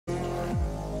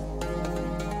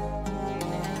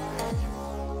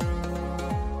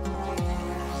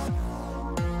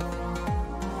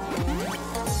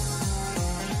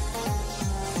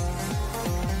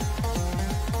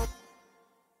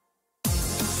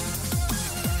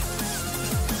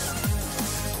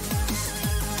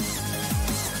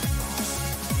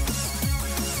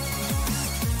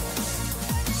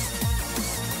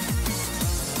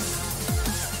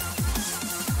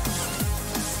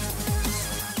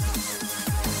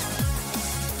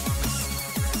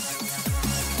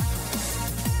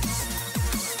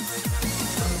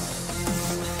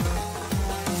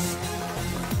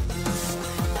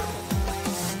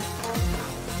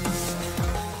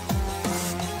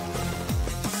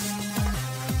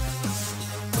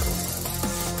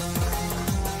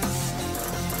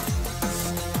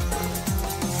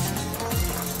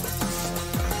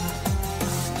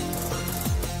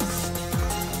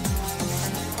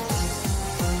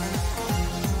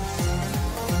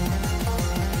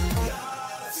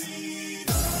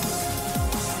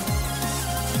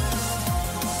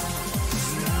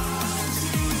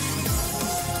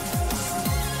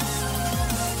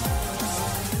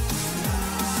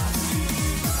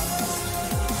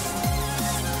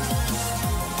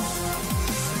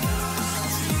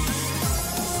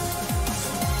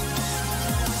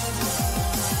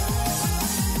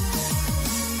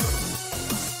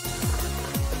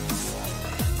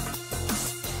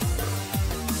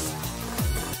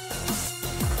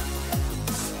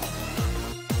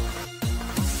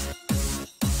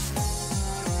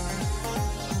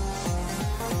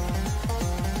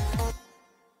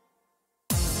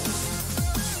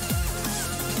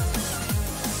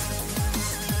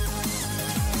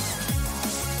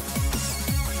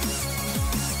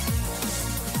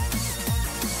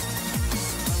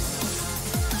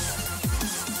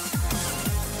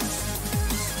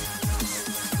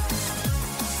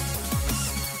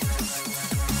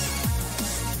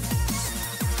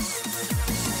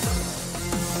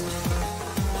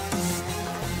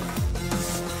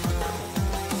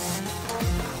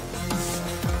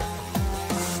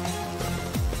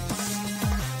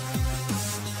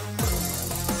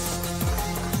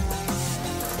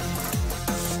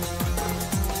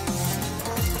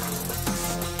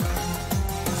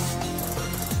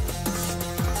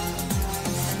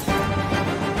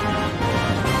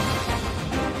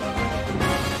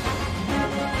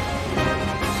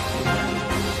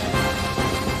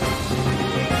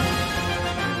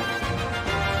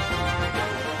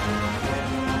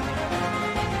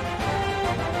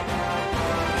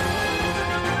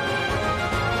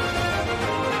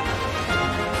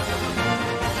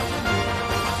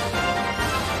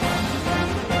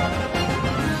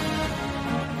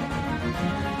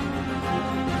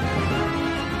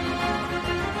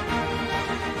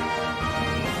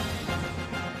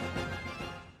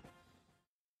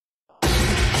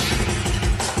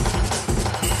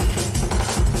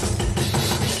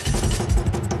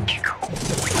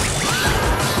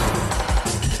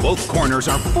Both corners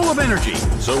are full of energy,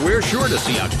 so we're sure to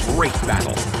see a great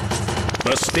battle.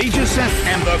 The stage is set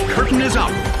and the curtain is up.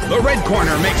 The red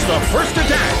corner makes the first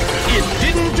attack. It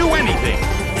didn't do anything.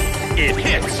 It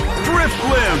hits.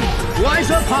 Drifblim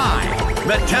flies up high.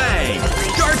 Metang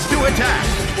starts to attack,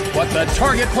 but the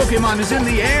target Pokemon is in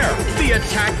the air. The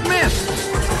attack missed.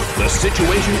 The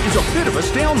situation is a bit of a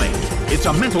stalemate. It's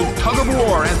a mental tug of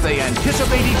war as they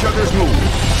anticipate each other's moves.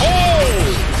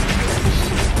 Oh!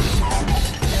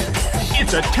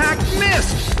 Its attack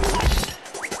missed.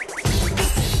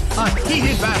 A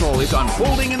heated battle is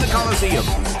unfolding in the Colosseum.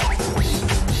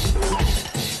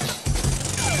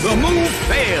 The move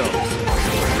fails.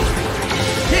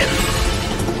 Hit.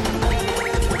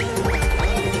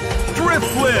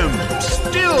 Drifblim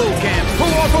still can't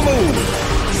pull off a move.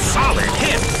 Solid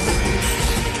hit.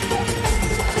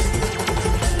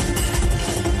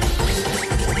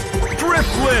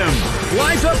 Drifblim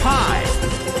flies up high.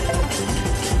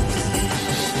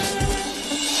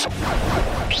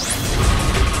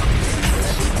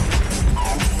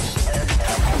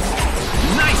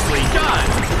 Nicely done.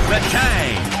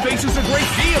 Metang faces a great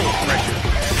deal of pressure.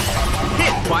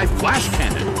 Hit by Flash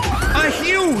Cannon. A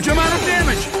huge amount of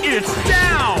damage. It's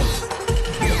down.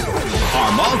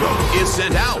 Armaldo is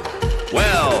sent out.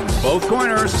 Well, both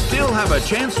corners still have a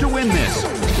chance to win this.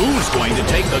 Who's going to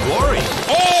take the glory?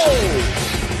 Oh!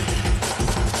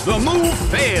 The move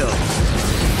fails.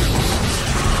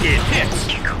 It hits.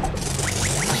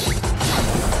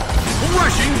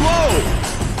 Rushing blow.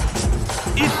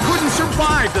 It couldn't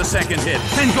survive the second hit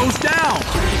and goes down.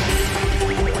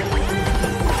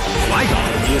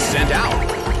 Flygon is sent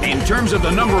out. In terms of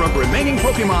the number of remaining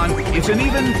Pokemon, it's an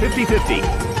even 50-50.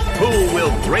 Who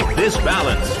will break this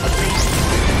balance?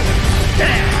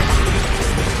 Damn!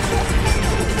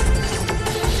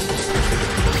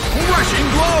 Rushing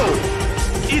blow!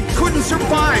 It couldn't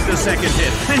survive the second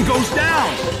hit and goes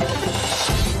down.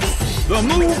 The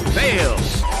move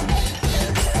fails.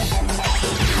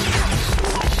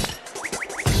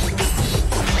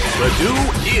 Budew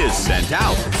is sent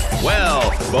out.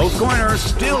 Well, both corners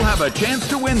still have a chance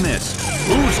to win this.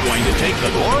 Who's going to take the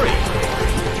glory?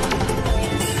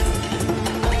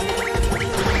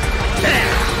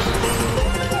 Damn!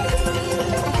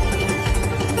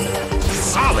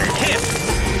 Solid hit!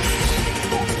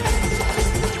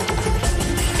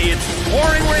 It's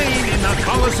pouring rain in the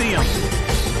Colosseum.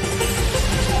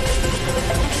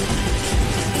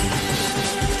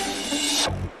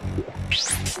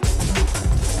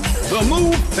 The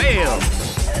move fails.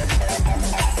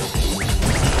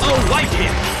 A light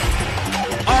hit.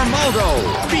 Armaldo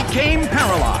became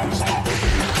paralyzed.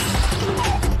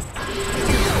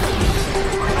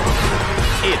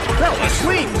 It fell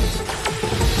asleep.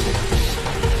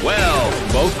 Well,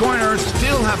 both corners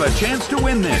still have a chance to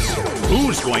win this.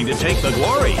 Who's going to take the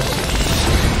glory?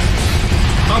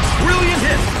 A brilliant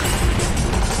hit.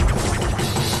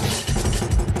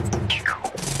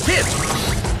 Hit.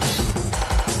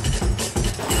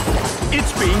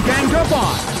 It's being ganged up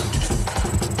on.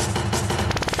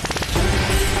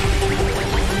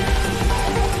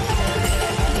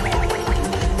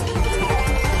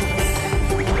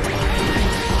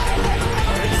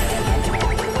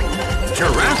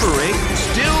 Girafarig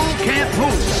still can't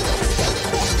move.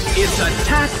 Its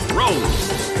attack rose.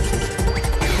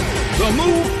 The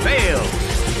move failed.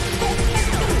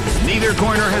 Neither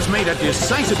corner has made a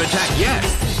decisive attack yet.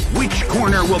 Which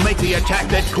corner will make the attack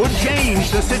that could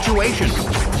change the situation?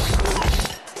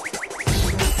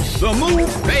 The move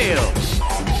fails.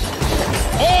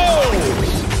 Oh!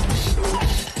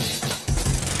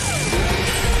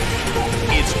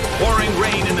 It's pouring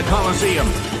rain in the Colosseum.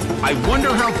 I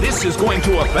wonder how this is going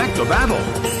to affect the battle.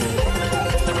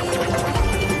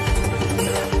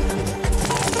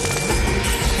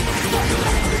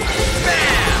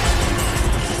 Bam!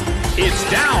 It's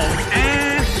down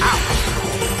and out.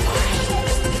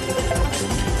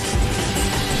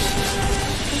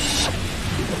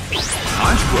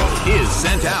 Honchkrow is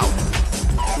sent out.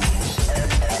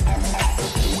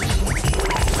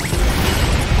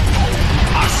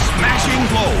 A smashing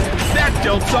blow. That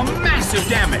dealt some massive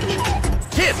damage.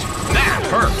 Hit. That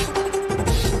hurt.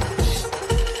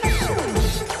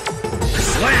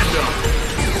 Slammed him.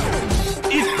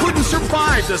 It couldn't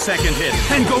survive the second hit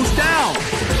and goes down.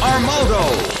 Armaldo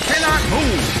cannot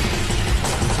move.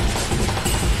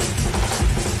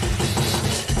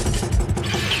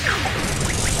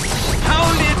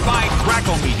 Pounded by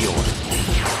Crackle Meteor.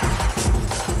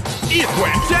 It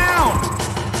went down.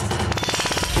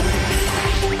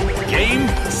 Game,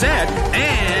 set,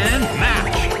 and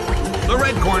match. The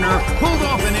red corner pulled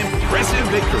off an impressive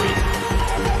victory.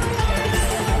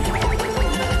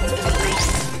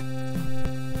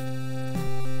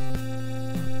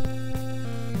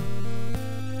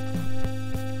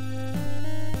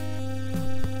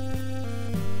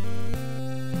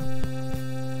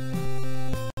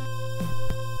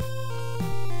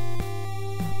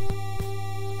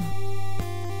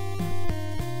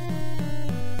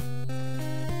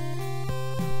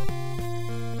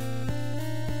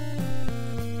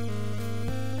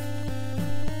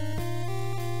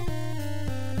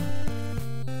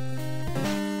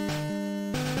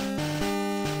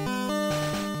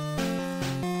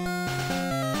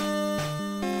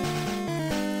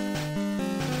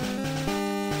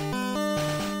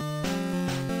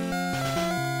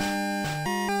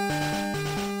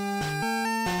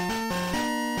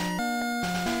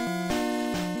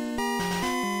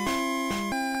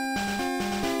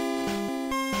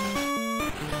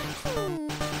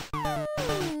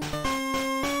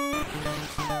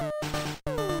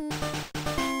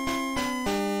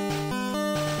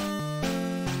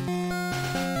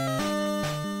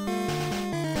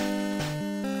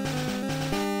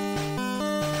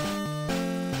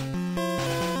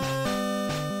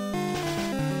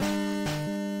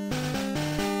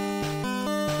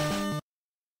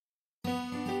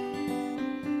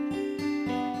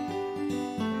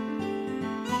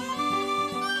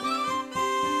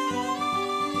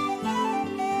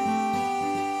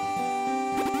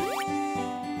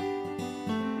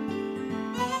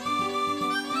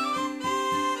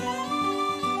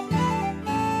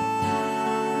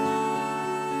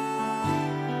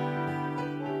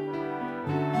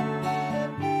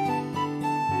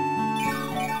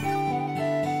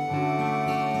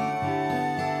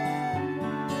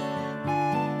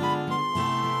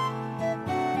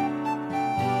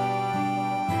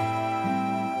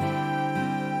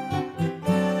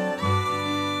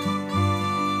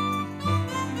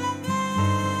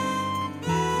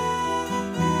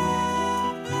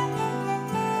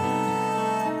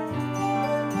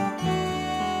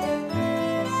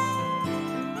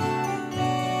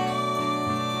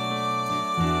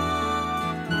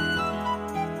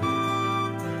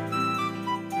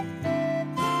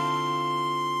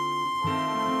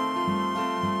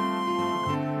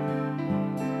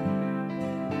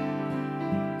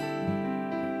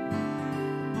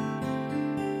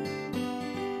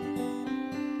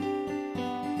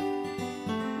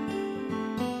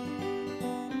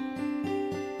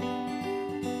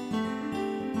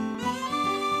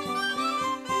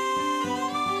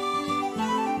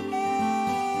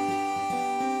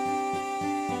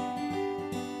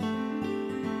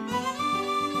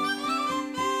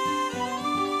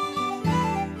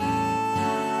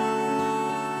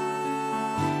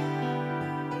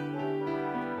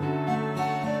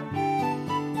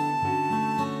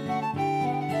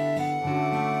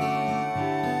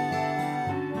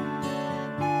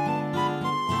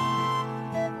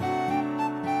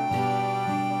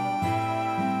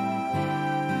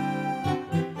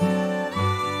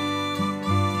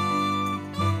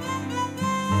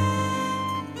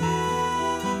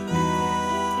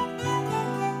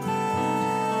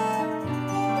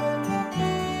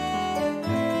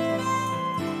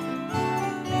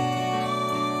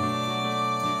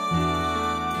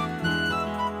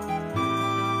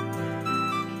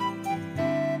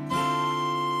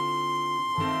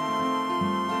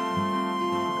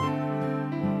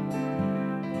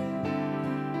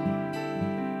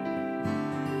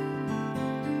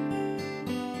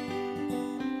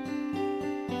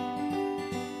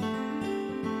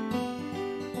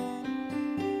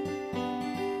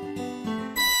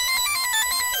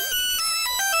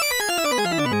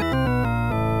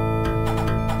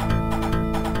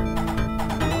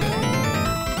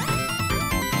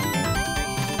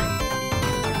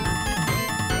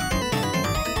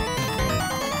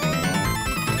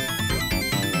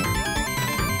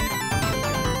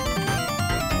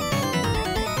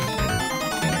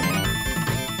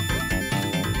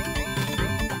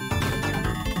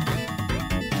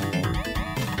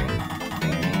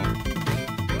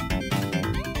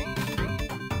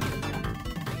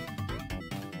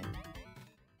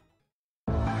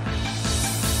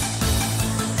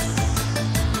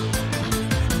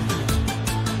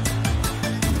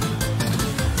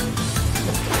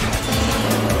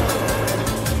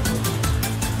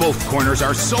 Both corners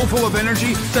are so full of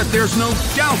energy that there's no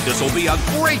doubt this will be a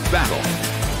great battle.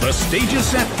 The stage is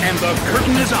set and the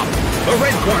curtain is up. The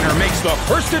red corner makes the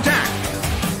first attack.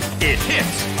 It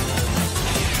hits.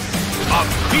 A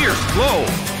fierce blow.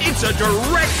 It's a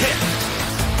direct hit.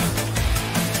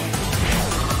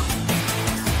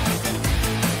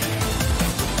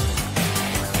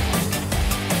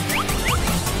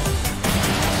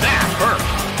 That hurt.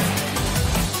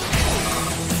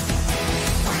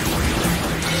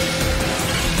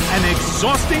 An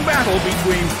exhausting battle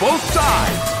between both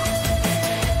sides.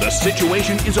 The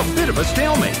situation is a bit of a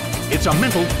stalemate. It's a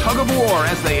mental tug of war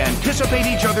as they anticipate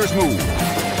each other's move.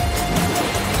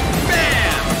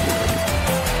 Bam!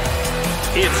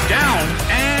 It's down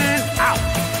and out.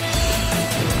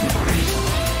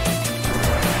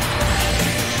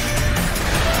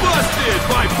 Busted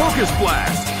by Focus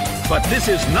Blast. But this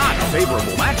is not a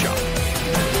favorable matchup.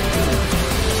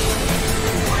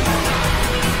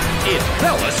 It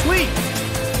fell asleep.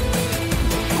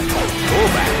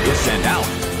 Golbat is sent out.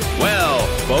 Well,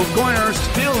 both corners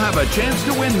still have a chance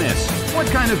to win this. What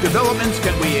kind of developments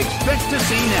can we expect to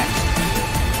see next?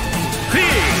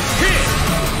 Big hit!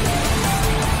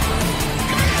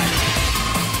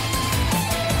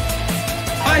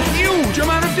 A huge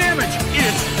amount of damage!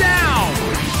 It's down!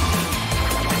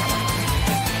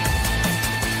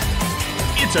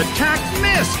 Its attack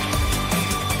missed!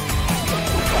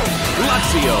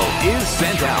 Luxio is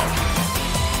sent out.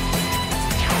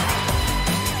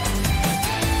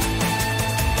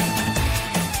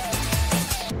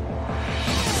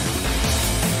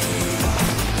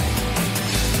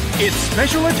 Its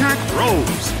special attack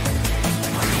rose.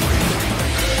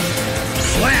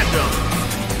 Slammed him.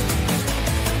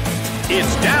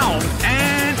 It's down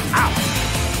and out.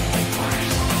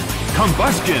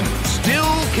 Combusken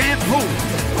still can't move.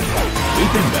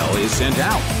 Weepinbell is sent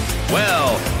out.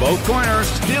 Well, both corners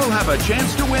still have a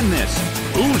chance to win this.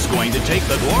 Who's going to take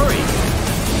the glory?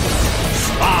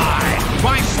 Spy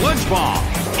by Sludge Bomb.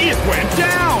 It went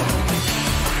down.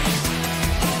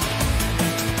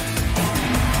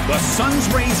 The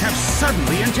sun's rays have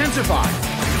suddenly intensified.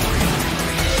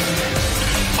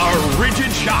 A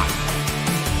rigid shot.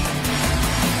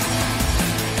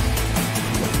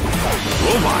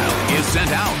 Grovyle is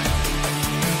sent out.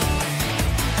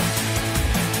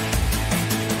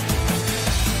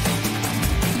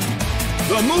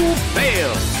 The move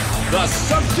fails. The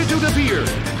substitute appeared.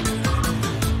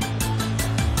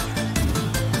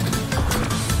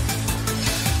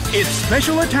 Its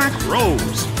special attack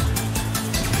rose.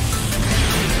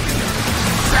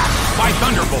 By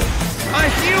Thunderbolt. A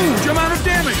huge amount of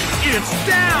damage. It's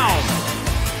down.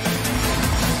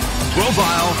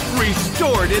 Grovyle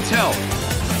restored its health.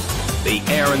 The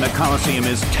air in the Colosseum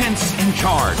is tense and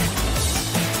charged.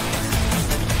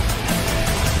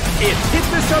 It hit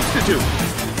the substitute.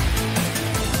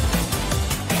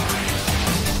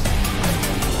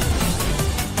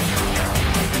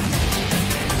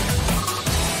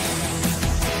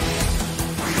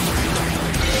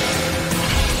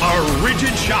 A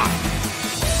rigid shot.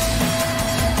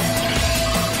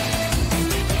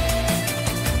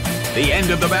 The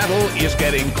end of the battle is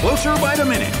getting closer by the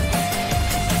minute.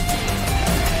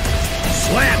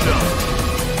 Slammed him.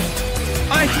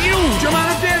 A huge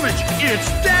amount of damage. It's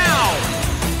down.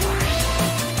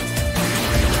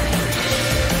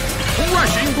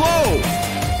 Rushing blow.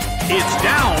 It's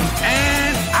down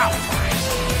and out.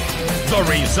 The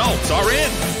results are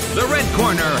in. The red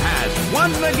corner has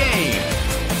won the game.